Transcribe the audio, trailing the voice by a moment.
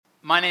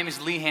My name is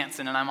Lee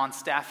Hanssen, and I'm on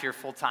staff here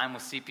full-time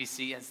with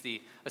CPC as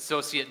the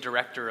Associate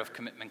Director of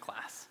Commitment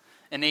Class.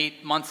 And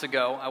 8 months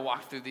ago, I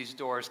walked through these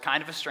doors,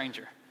 kind of a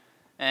stranger.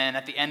 And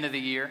at the end of the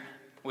year,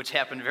 which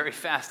happened very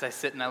fast, I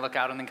sit and I look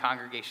out in the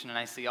congregation and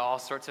I see all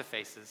sorts of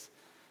faces.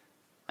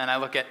 And I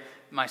look at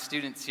my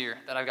students here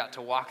that I've got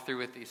to walk through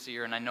with this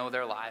year, and I know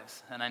their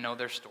lives, and I know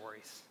their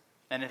stories.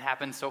 And it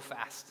happened so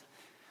fast.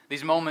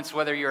 These moments,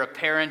 whether you're a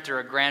parent or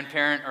a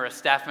grandparent or a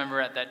staff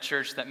member at that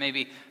church that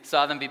maybe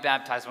saw them be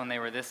baptized when they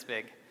were this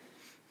big,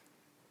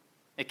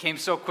 it came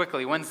so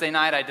quickly. Wednesday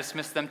night, I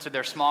dismissed them to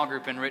their small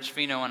group in Rich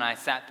Fino, and I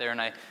sat there,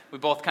 and we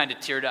both kind of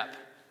teared up.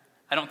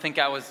 I don't think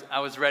I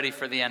was ready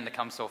for the end to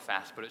come so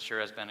fast, but it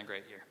sure has been a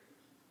great year.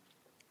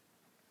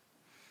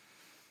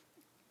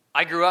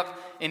 I grew up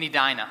in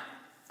Edina,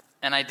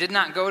 and I did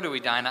not go to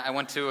Edina. I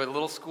went to a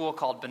little school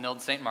called Benilde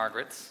St.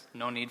 Margaret's.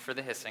 No need for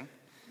the hissing.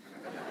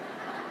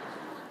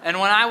 And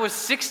when I was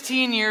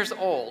 16 years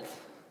old,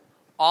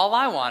 all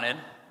I wanted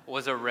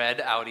was a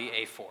red Audi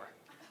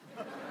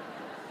A4.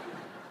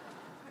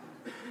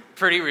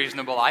 Pretty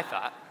reasonable, I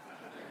thought.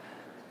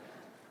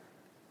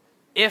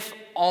 If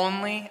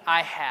only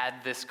I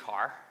had this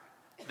car,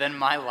 then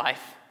my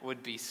life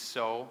would be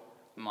so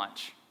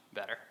much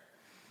better.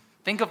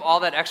 Think of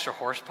all that extra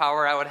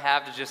horsepower I would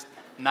have to just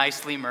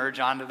nicely merge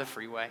onto the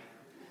freeway.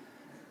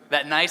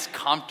 That nice,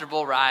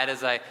 comfortable ride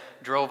as I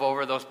drove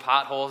over those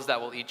potholes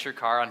that will eat your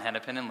car on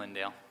Hennepin and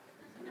Lyndale.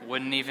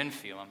 Wouldn't even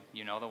feel them.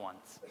 You know the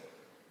ones.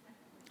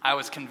 I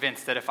was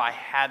convinced that if I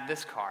had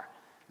this car,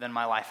 then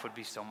my life would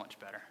be so much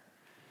better.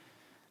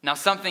 Now,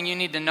 something you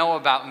need to know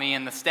about me,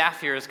 and the staff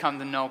here has come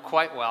to know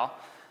quite well,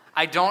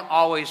 I don't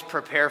always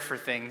prepare for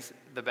things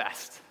the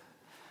best.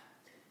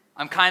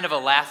 I'm kind of a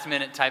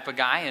last-minute type of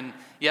guy, and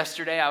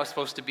yesterday I was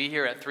supposed to be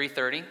here at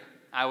 3:30.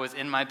 I was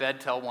in my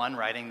bed till 1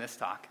 writing this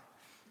talk.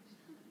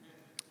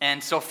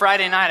 And so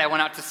Friday night, I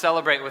went out to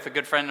celebrate with a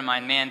good friend of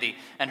mine, Mandy,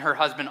 and her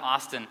husband,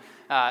 Austin,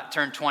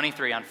 turned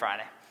 23 on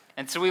Friday.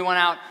 And so we went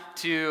out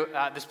to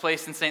this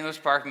place in St. Louis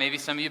Park. Maybe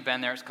some of you have been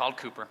there. It's called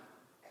Cooper.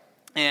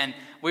 And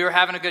we were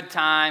having a good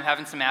time,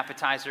 having some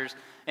appetizers,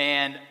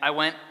 and I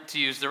went to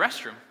use the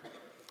restroom.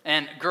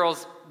 And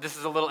girls, this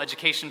is a little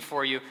education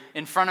for you.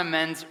 In front of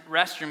men's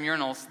restroom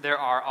urinals, there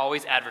are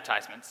always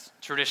advertisements.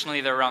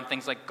 Traditionally, they're around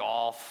things like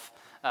golf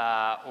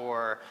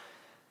or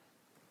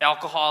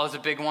alcohol is a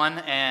big one,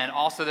 and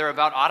also they're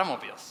about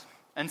automobiles.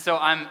 And so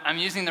I'm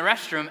using the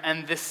restroom,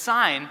 and this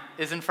sign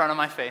is in front of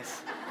my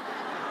face.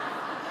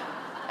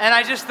 And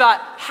I just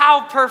thought,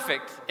 how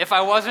perfect. If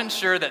I wasn't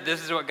sure that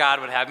this is what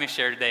God would have me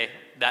share today,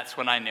 that's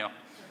when I knew.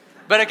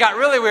 But it got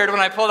really weird when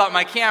I pulled out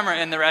my camera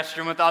in the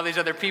restroom with all these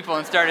other people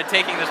and started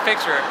taking this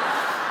picture.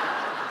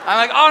 I'm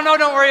like, oh no,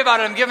 don't worry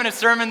about it. I'm giving a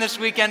sermon this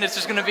weekend. It's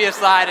just going to be a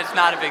slide. It's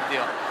not a big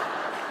deal.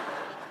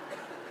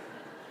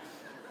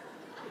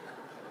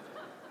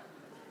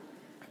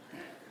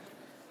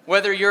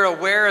 Whether you're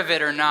aware of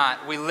it or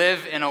not, we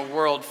live in a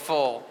world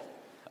full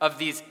of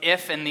these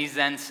if and these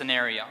then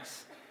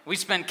scenarios. We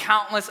spend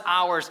countless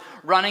hours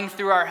running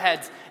through our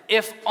heads,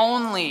 if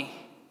only,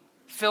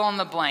 fill in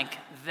the blank,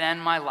 then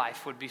my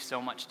life would be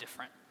so much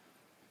different.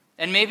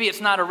 And maybe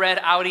it's not a red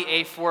Audi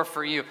A4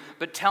 for you,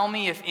 but tell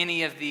me if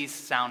any of these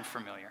sound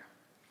familiar.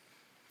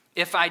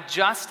 If I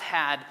just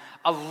had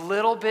a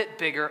little bit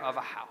bigger of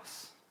a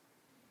house,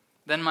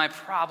 then my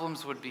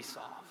problems would be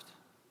solved.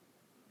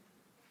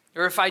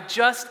 Or if I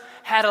just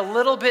had a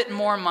little bit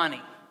more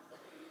money,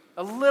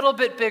 a little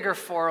bit bigger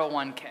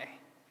 401k,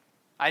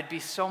 I'd be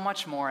so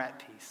much more at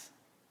peace.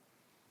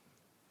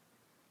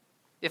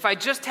 If I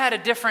just had a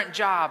different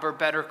job or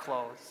better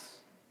clothes.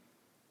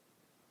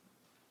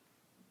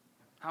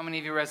 How many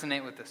of you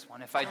resonate with this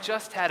one? If I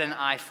just had an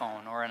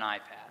iPhone or an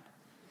iPad,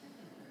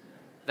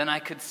 then I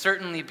could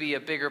certainly be a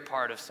bigger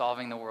part of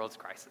solving the world's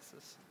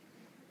crises.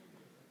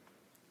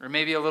 Or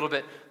maybe a little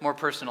bit more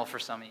personal for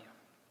some of you.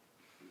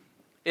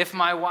 If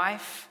my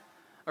wife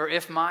or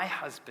if my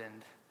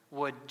husband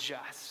would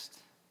just,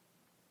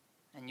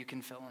 and you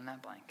can fill in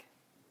that blank,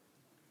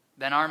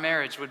 then our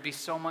marriage would be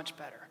so much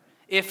better.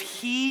 If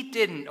he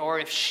didn't or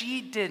if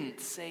she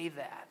didn't say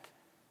that,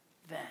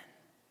 then.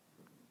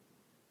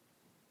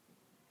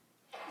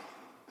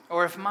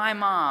 Or if my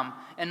mom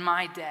and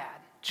my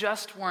dad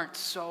just weren't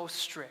so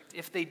strict,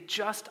 if they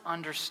just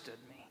understood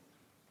me,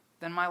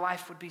 then my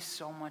life would be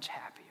so much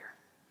happier.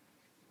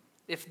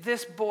 If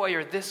this boy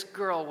or this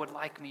girl would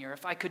like me, or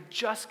if I could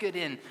just get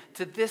in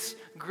to this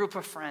group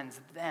of friends,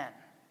 then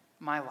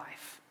my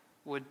life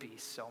would be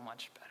so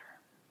much better.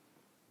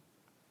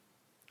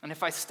 And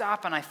if I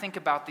stop and I think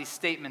about these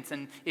statements,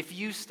 and if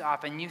you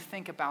stop and you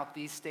think about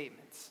these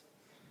statements,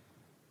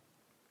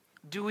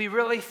 do we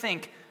really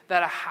think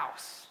that a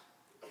house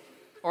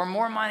or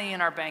more money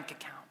in our bank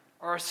account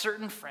or a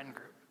certain friend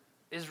group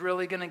is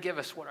really going to give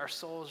us what our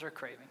souls are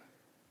craving?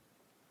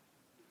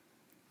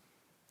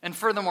 And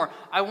furthermore,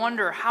 I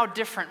wonder how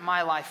different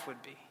my life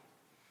would be.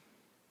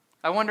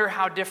 I wonder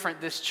how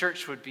different this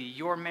church would be,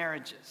 your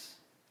marriages,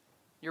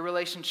 your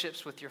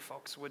relationships with your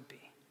folks would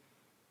be,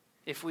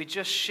 if we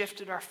just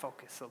shifted our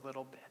focus a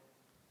little bit.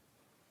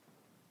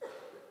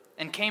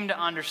 and came to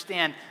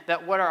understand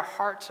that what our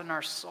hearts and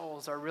our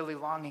souls are really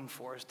longing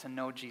for is to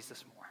know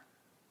Jesus more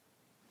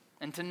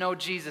and to know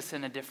Jesus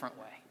in a different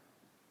way.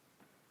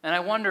 And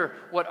I wonder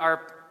what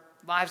our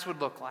lives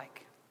would look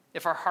like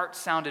if our hearts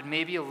sounded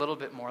maybe a little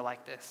bit more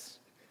like this.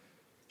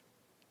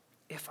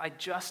 If I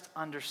just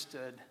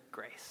understood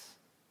grace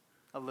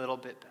a little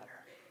bit better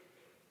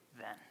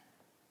then.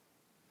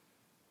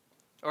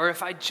 Or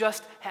if I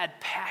just had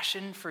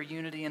passion for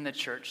unity in the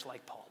church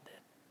like Paul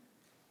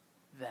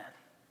did then.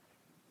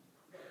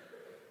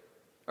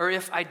 Or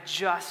if I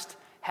just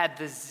had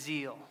the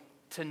zeal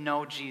to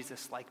know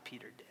Jesus like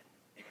Peter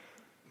did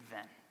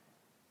then.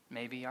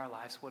 Maybe our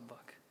lives would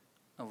look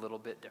a little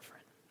bit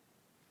different.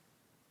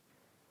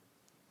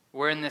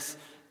 We're in this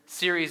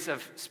series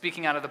of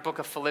speaking out of the book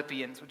of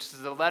Philippians, which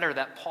is a letter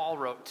that Paul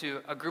wrote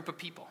to a group of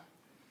people,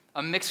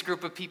 a mixed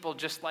group of people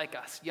just like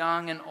us,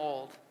 young and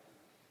old,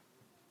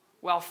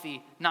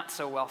 wealthy, not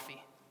so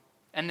wealthy.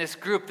 And this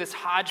group, this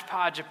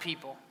hodgepodge of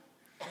people,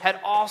 had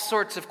all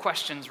sorts of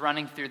questions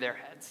running through their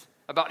heads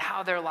about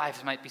how their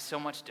lives might be so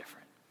much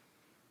different.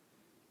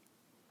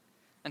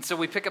 And so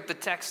we pick up the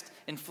text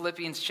in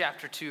Philippians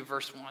chapter 2,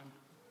 verse 1.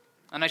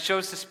 And I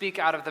chose to speak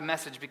out of the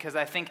Message because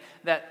I think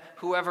that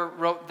whoever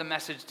wrote the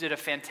Message did a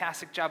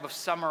fantastic job of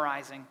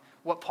summarizing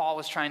what Paul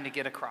was trying to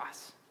get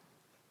across.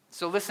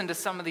 So listen to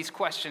some of these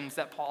questions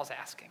that Paul's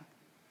asking.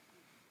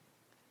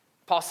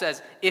 Paul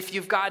says, if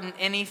you've gotten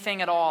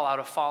anything at all out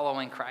of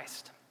following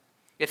Christ,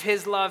 if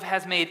his love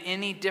has made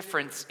any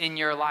difference in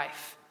your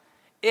life,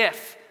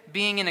 if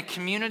being in a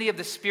community of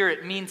the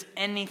Spirit means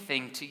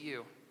anything to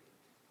you,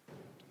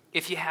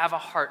 if you have a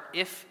heart,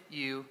 if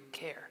you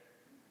care,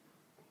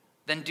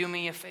 then do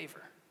me a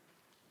favor.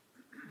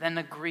 Then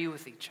agree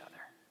with each other.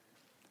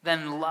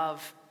 Then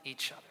love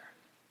each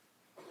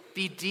other.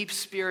 Be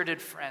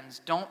deep-spirited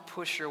friends. Don't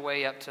push your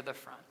way up to the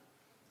front.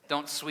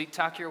 Don't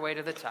sweet-talk your way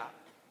to the top.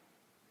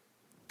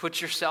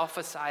 Put yourself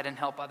aside and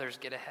help others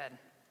get ahead.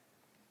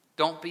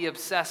 Don't be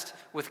obsessed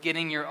with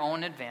getting your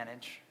own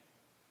advantage.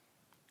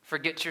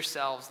 Forget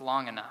yourselves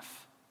long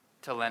enough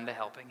to lend a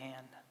helping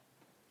hand.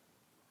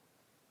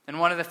 And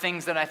one of the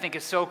things that I think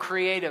is so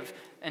creative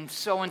and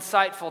so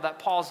insightful that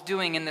Paul's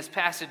doing in this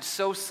passage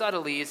so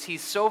subtly is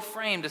he's so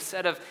framed a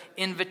set of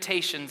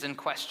invitations and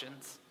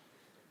questions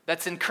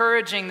that's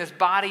encouraging this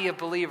body of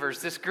believers,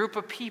 this group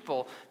of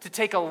people, to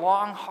take a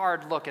long,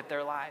 hard look at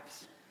their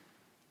lives,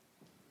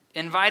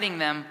 inviting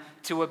them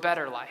to a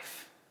better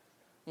life,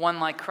 one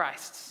like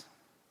Christ's.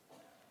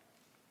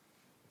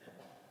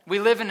 We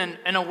live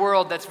in a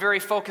world that's very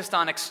focused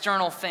on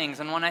external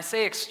things. And when I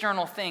say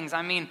external things,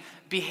 I mean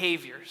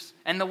behaviors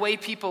and the way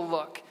people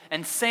look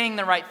and saying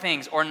the right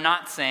things or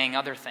not saying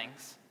other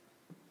things.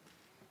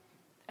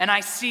 And I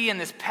see in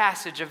this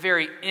passage a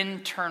very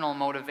internal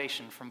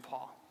motivation from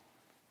Paul.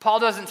 Paul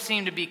doesn't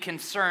seem to be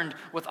concerned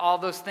with all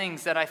those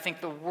things that I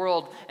think the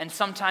world and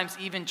sometimes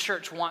even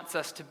church wants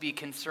us to be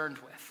concerned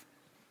with.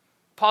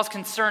 Paul's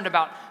concerned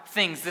about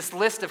things. This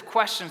list of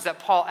questions that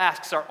Paul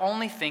asks are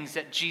only things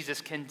that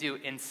Jesus can do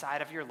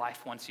inside of your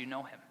life once you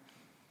know him.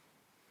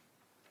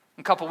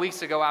 A couple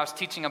weeks ago, I was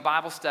teaching a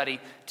Bible study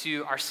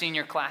to our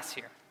senior class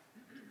here.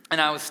 And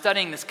I was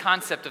studying this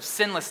concept of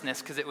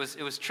sinlessness because it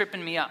was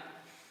tripping me up.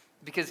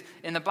 Because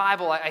in the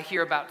Bible, I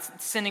hear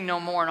about sinning no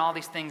more and all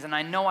these things. And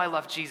I know I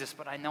love Jesus,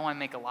 but I know I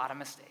make a lot of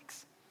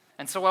mistakes.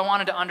 And so I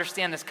wanted to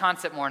understand this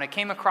concept more. And I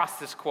came across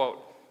this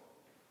quote.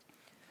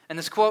 And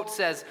this quote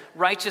says,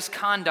 righteous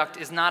conduct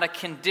is not a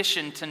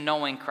condition to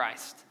knowing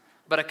Christ,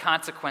 but a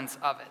consequence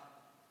of it.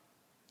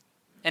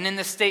 And in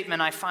this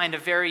statement, I find a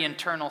very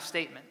internal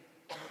statement.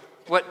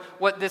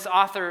 What this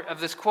author of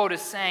this quote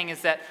is saying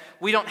is that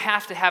we don't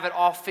have to have it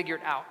all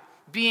figured out.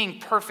 Being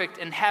perfect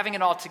and having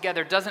it all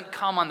together doesn't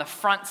come on the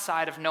front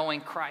side of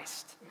knowing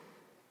Christ.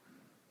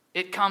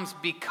 It comes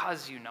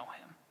because you know him.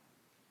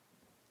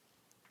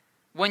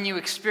 When you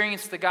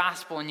experience the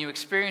gospel and you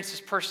experience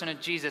this person of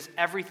Jesus,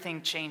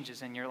 everything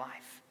changes in your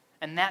life.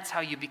 And that's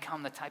how you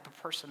become the type of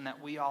person that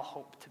we all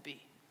hope to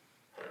be.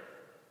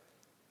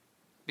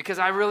 Because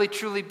I really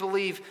truly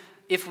believe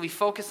if we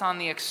focus on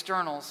the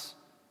externals,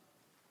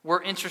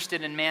 we're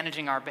interested in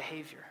managing our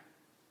behavior.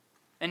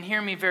 And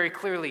hear me very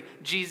clearly,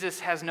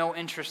 Jesus has no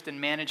interest in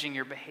managing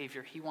your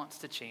behavior. He wants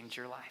to change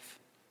your life.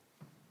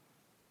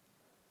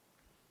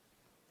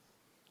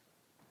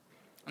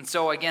 And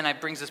so again,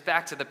 it brings us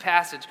back to the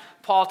passage.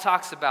 Paul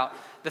talks about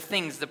the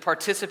things, the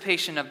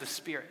participation of the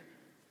Spirit,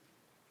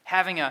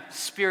 having a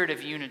spirit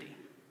of unity.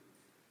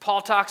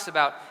 Paul talks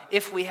about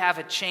if we have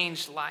a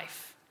changed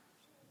life,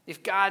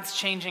 if God's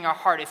changing our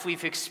heart, if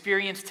we've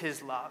experienced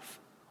his love,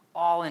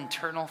 all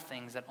internal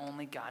things that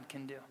only God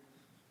can do.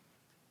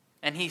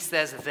 And he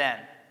says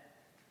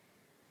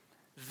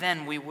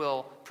then we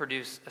will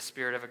produce a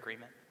spirit of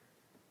agreement.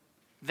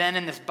 Then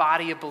in this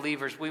body of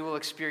believers, we will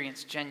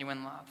experience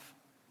genuine love.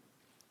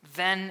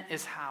 Then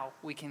is how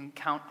we can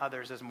count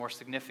others as more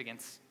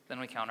significant than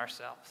we count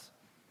ourselves.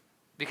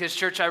 Because,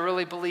 church, I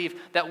really believe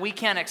that we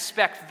can't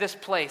expect this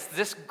place,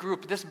 this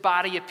group, this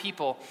body of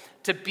people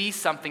to be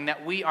something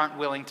that we aren't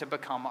willing to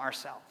become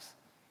ourselves.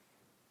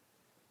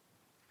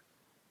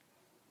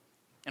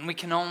 And we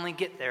can only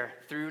get there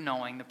through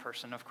knowing the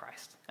person of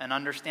Christ and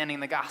understanding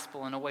the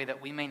gospel in a way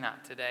that we may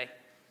not today.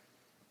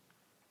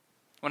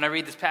 When I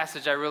read this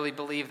passage, I really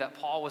believe that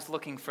Paul was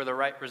looking for the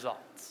right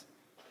results.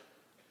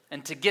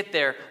 And to get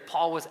there,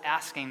 Paul was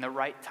asking the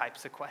right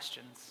types of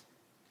questions.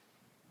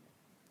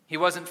 He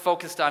wasn't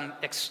focused on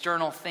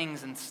external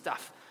things and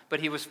stuff,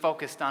 but he was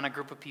focused on a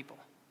group of people,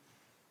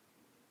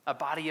 a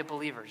body of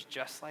believers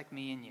just like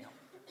me and you,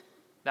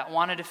 that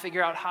wanted to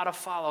figure out how to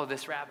follow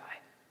this rabbi,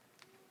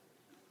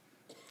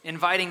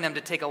 inviting them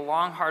to take a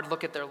long, hard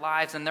look at their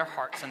lives and their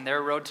hearts and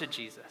their road to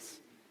Jesus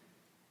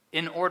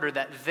in order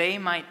that they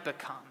might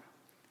become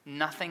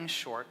nothing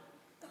short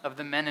of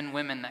the men and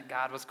women that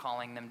God was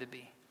calling them to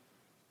be.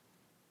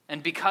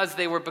 And because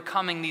they were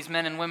becoming these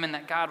men and women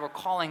that God were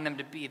calling them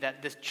to be,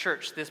 that this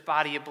church, this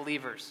body of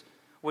believers,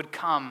 would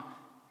come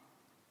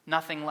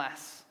nothing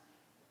less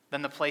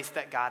than the place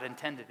that God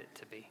intended it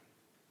to be.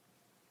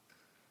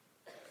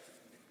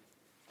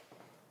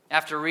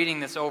 After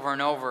reading this over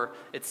and over,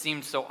 it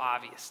seemed so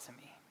obvious to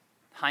me.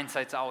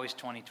 Hindsight's always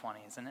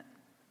 20/20, isn't it?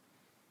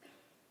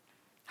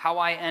 How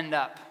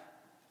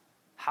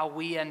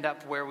we end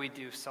up where we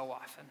do so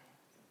often.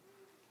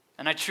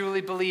 And I truly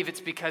believe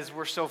it's because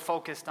we're so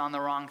focused on the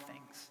wrong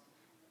things.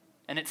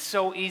 And it's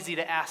so easy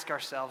to ask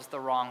ourselves the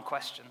wrong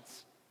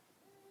questions.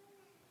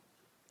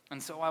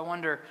 And so I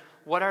wonder,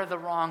 what are the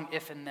wrong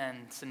if and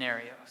then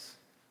scenarios?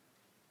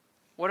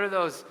 What are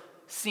those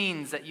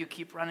scenes that you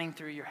keep running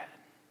through your head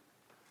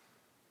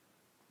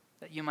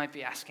that you might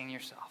be asking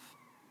yourself?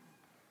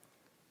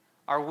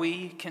 Are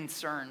we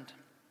concerned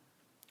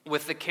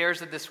with the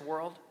cares of this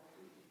world?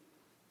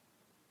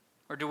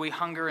 Or do we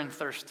hunger and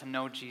thirst to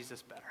know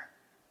Jesus better?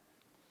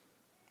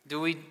 Do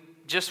we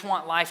just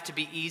want life to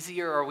be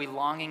easier, or are we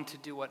longing to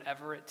do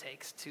whatever it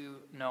takes to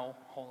know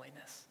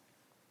holiness?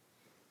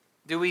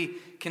 Do we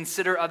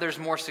consider others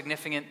more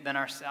significant than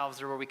ourselves,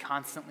 or are we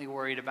constantly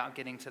worried about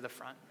getting to the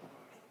front?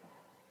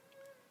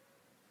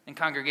 In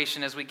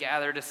congregation, as we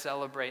gather to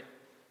celebrate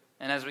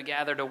and as we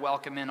gather to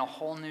welcome in a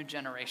whole new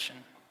generation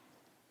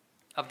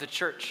of the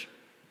church,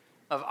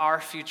 of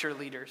our future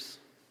leaders,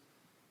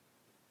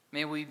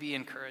 may we be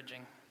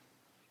encouraging.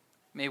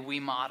 May we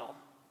model.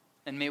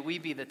 And may we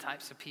be the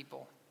types of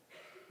people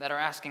that are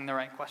asking the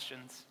right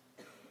questions.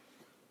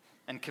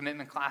 And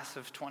commitment class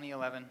of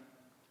 2011,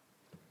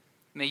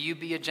 may you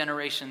be a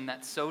generation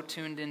that's so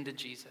tuned into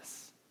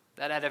Jesus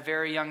that at a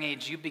very young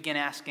age you begin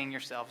asking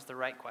yourselves the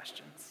right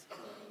questions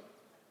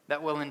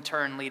that will in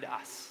turn lead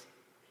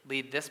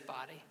this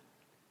body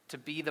to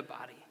be the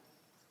body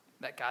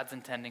that God's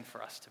intending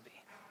for us to be.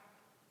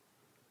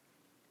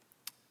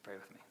 Pray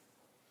with me.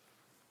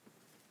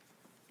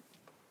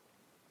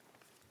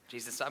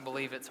 Jesus, I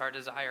believe it's our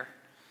desire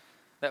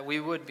that we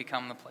would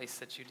become the place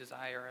that you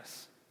desire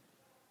us.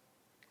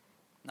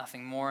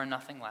 Nothing more and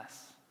nothing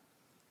less.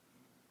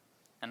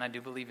 And I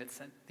do believe it's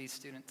these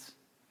students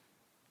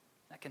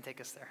that can take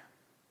us there.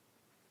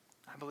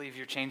 I believe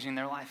you're changing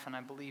their life, and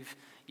I believe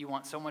you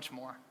want so much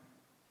more.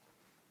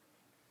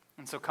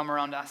 And so come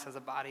around us as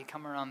a body,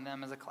 come around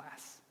them as a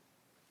class.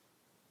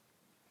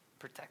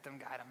 Protect them,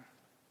 guide them,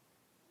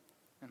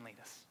 and lead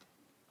us.